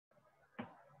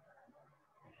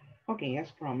Okay,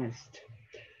 as promised,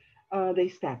 the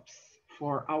steps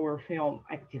for our film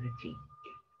activity.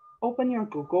 Open your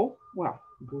Google, well,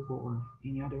 Google or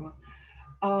any other one,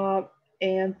 uh,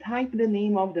 and type the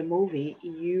name of the movie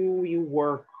you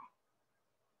work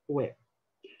with.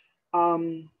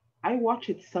 Um, I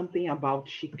watched something about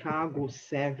Chicago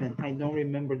 7. I don't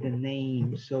remember the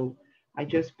name, so I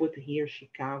just put here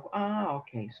Chicago. Ah,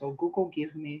 okay. So Google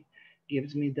gives me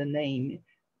the name.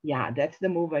 Yeah, that's the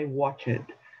movie I watched,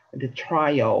 the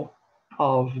trial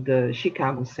of the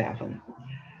Chicago 7.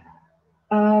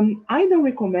 I don't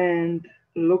recommend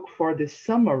look for the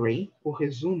summary or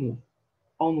resumo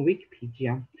on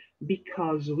Wikipedia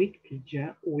because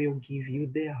Wikipedia will give you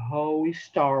the whole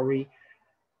story.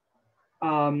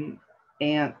 Um,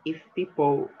 and if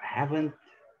people haven't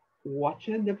watched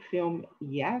the film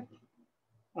yet,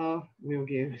 we'll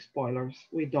give spoilers.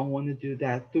 We don't want to do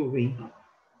that, do we?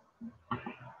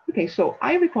 Okay, so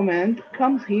I recommend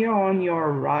comes here on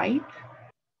your right.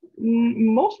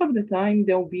 Most of the time,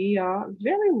 there'll be a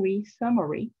very brief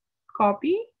summary.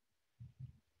 Copy,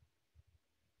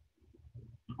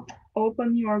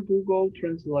 open your Google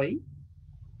Translate,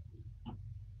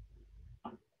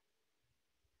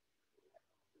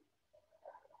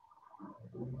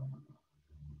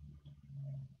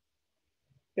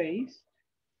 paste,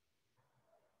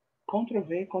 Ctrl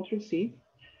V, Ctrl C.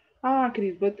 Ah,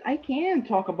 Chris, but I can't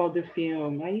talk about the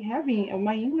film.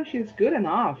 My English is good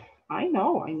enough. I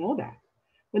know that.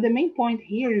 But the main point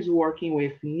here is working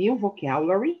with new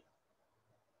vocabulary,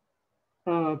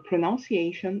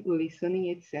 pronunciation,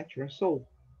 listening, etc. So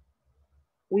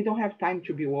we don't have time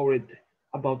to be worried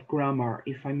about grammar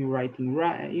if I'm writing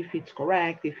right, if it's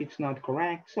correct, if it's not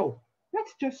correct. So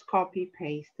let's just copy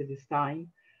paste this time,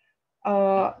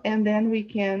 and then we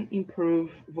can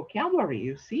improve vocabulary.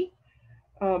 You see,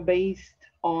 based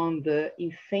on the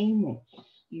infamous,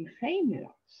 infamy.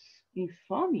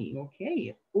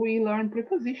 Okay, we learn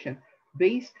preposition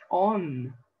based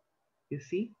on. You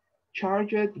see,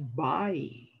 charged by.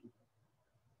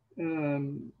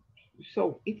 Um,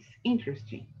 so it's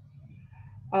interesting.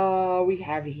 We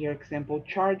have here example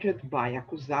charged by,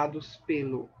 acusados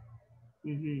pelo.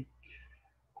 Mhm.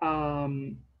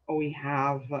 Um, we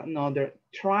have another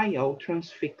trial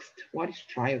transfixed. What is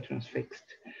trial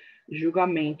transfixed?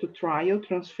 Julgamento, trial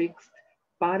transfixed,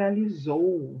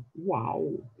 paralisou.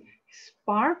 Uau!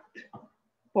 Sparked,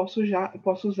 posso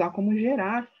usar como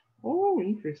gerar. Oh,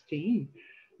 interesting.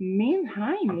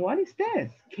 Mannheim, what is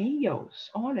this? Chaos.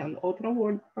 Olha, outra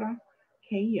word para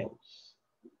chaos.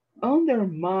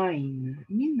 Undermine,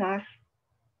 minar.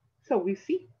 So we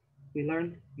see, we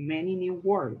learn many new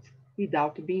words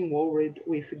without being worried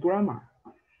with grammar.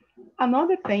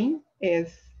 Another thing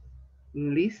is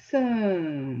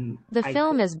listen. The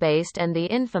film is based on the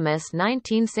infamous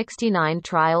 1969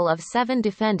 trial of 7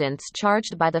 defendants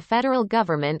charged by the federal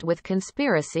government with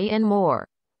conspiracy and more.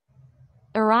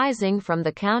 Arising from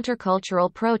the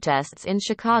countercultural protests in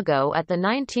Chicago at the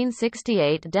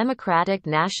 1968 Democratic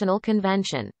National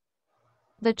Convention.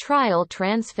 The trial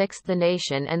transfixed the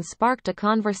nation and sparked a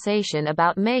conversation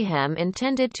about mayhem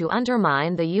intended to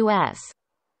undermine the U.S.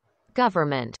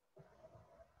 government.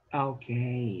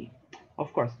 Okay,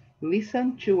 of course,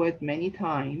 listen to it many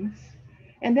times.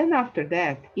 And then after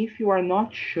that, if you are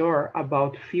not sure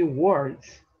about few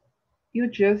words, you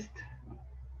just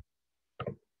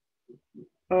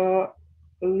uh,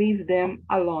 leave them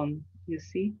alone. You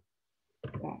see,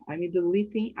 I'm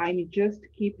just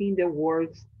keeping the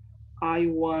words I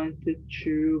wanted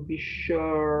to be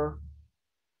sure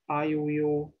I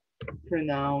will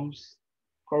pronounce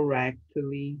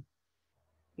correctly.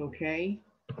 Okay?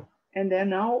 And then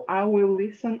now I will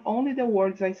listen only the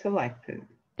words I selected.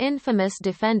 Infamous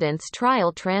defendants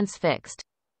trial transfixed.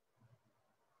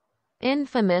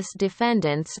 Infamous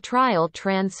defendants trial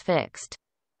transfixed.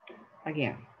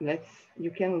 Again,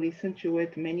 you can listen to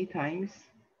it many times.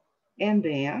 And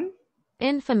then,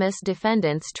 Infamous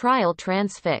defendants trial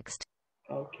transfixed.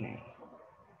 okay.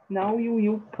 Now you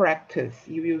will practice.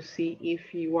 You will see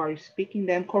if you are speaking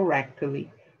them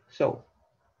correctly. So,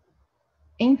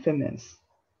 infamous,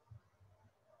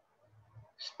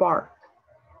 spark,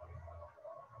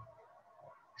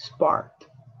 spark,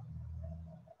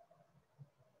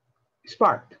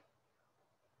 spark.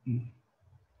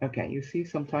 Okay, you see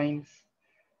sometimes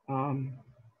um,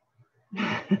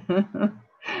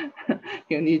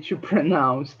 you need to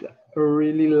pronounce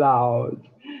really loud.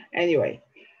 Anyway,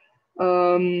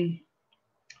 um,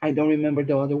 I don't remember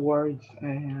the other words.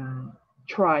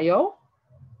 Trial,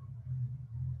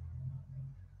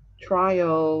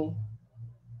 trial,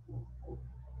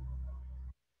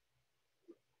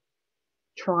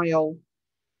 trial,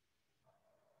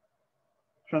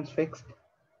 Transfixed.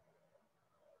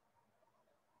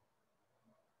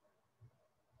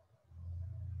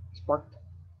 Sparked.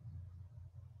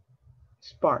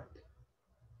 Sparked.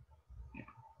 Yeah.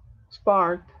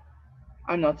 Sparked.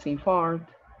 I'm not saying fart.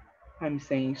 I'm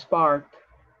saying sparked.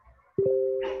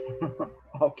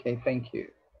 Okay, thank you.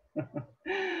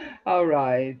 All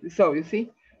right. So you see,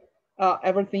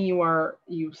 everything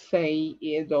you say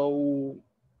is all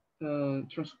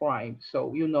transcribed,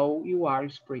 so you know you are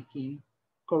speaking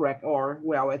correct, or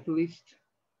well, at least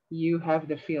you have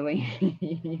the feeling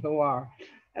you are.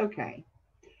 Okay.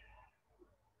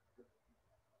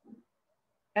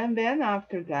 And then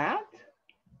after that,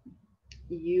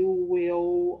 you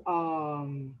will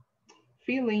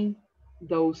fill in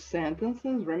those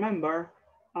sentences. Remember,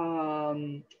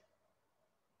 I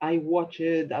watched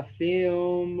a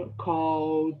film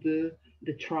called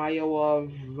The Trial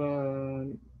of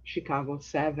Chicago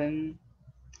 7.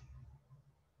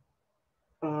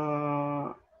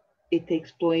 Uh, it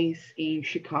takes place in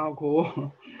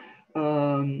Chicago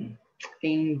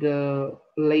in the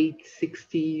late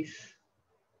 60s.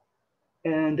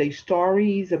 And the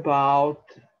story is about,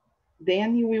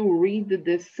 then you will read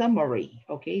the summary,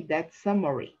 okay? That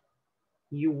summary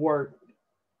you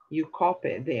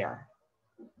copy there.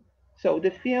 So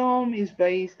the film is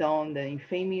based on the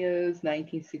infamous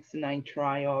 1969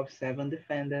 trial of 7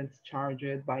 defendants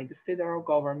charged by the federal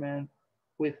government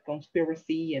with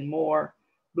conspiracy and more,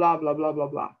 blah, blah, blah, blah,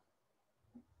 blah.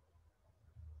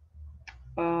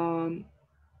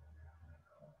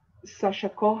 Sacha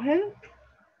Cohen,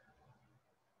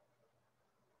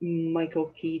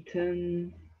 Michael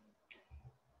Keaton,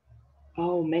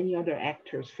 many other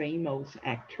actors, famous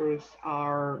actors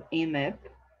are in it.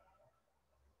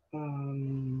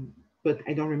 But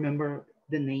I don't remember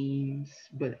the names,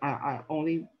 but I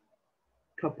only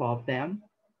a couple of them.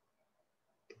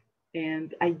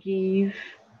 And I give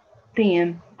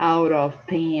 10 out of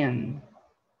 10.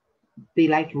 They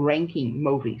like ranking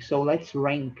movies, so let's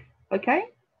rank, okay?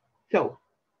 So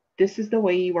this is the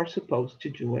way you are supposed to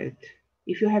do it.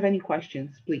 If you have any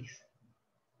questions, please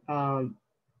don't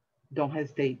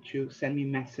hesitate to send me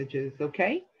messages,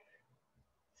 okay?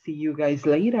 See you guys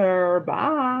later.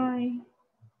 Bye.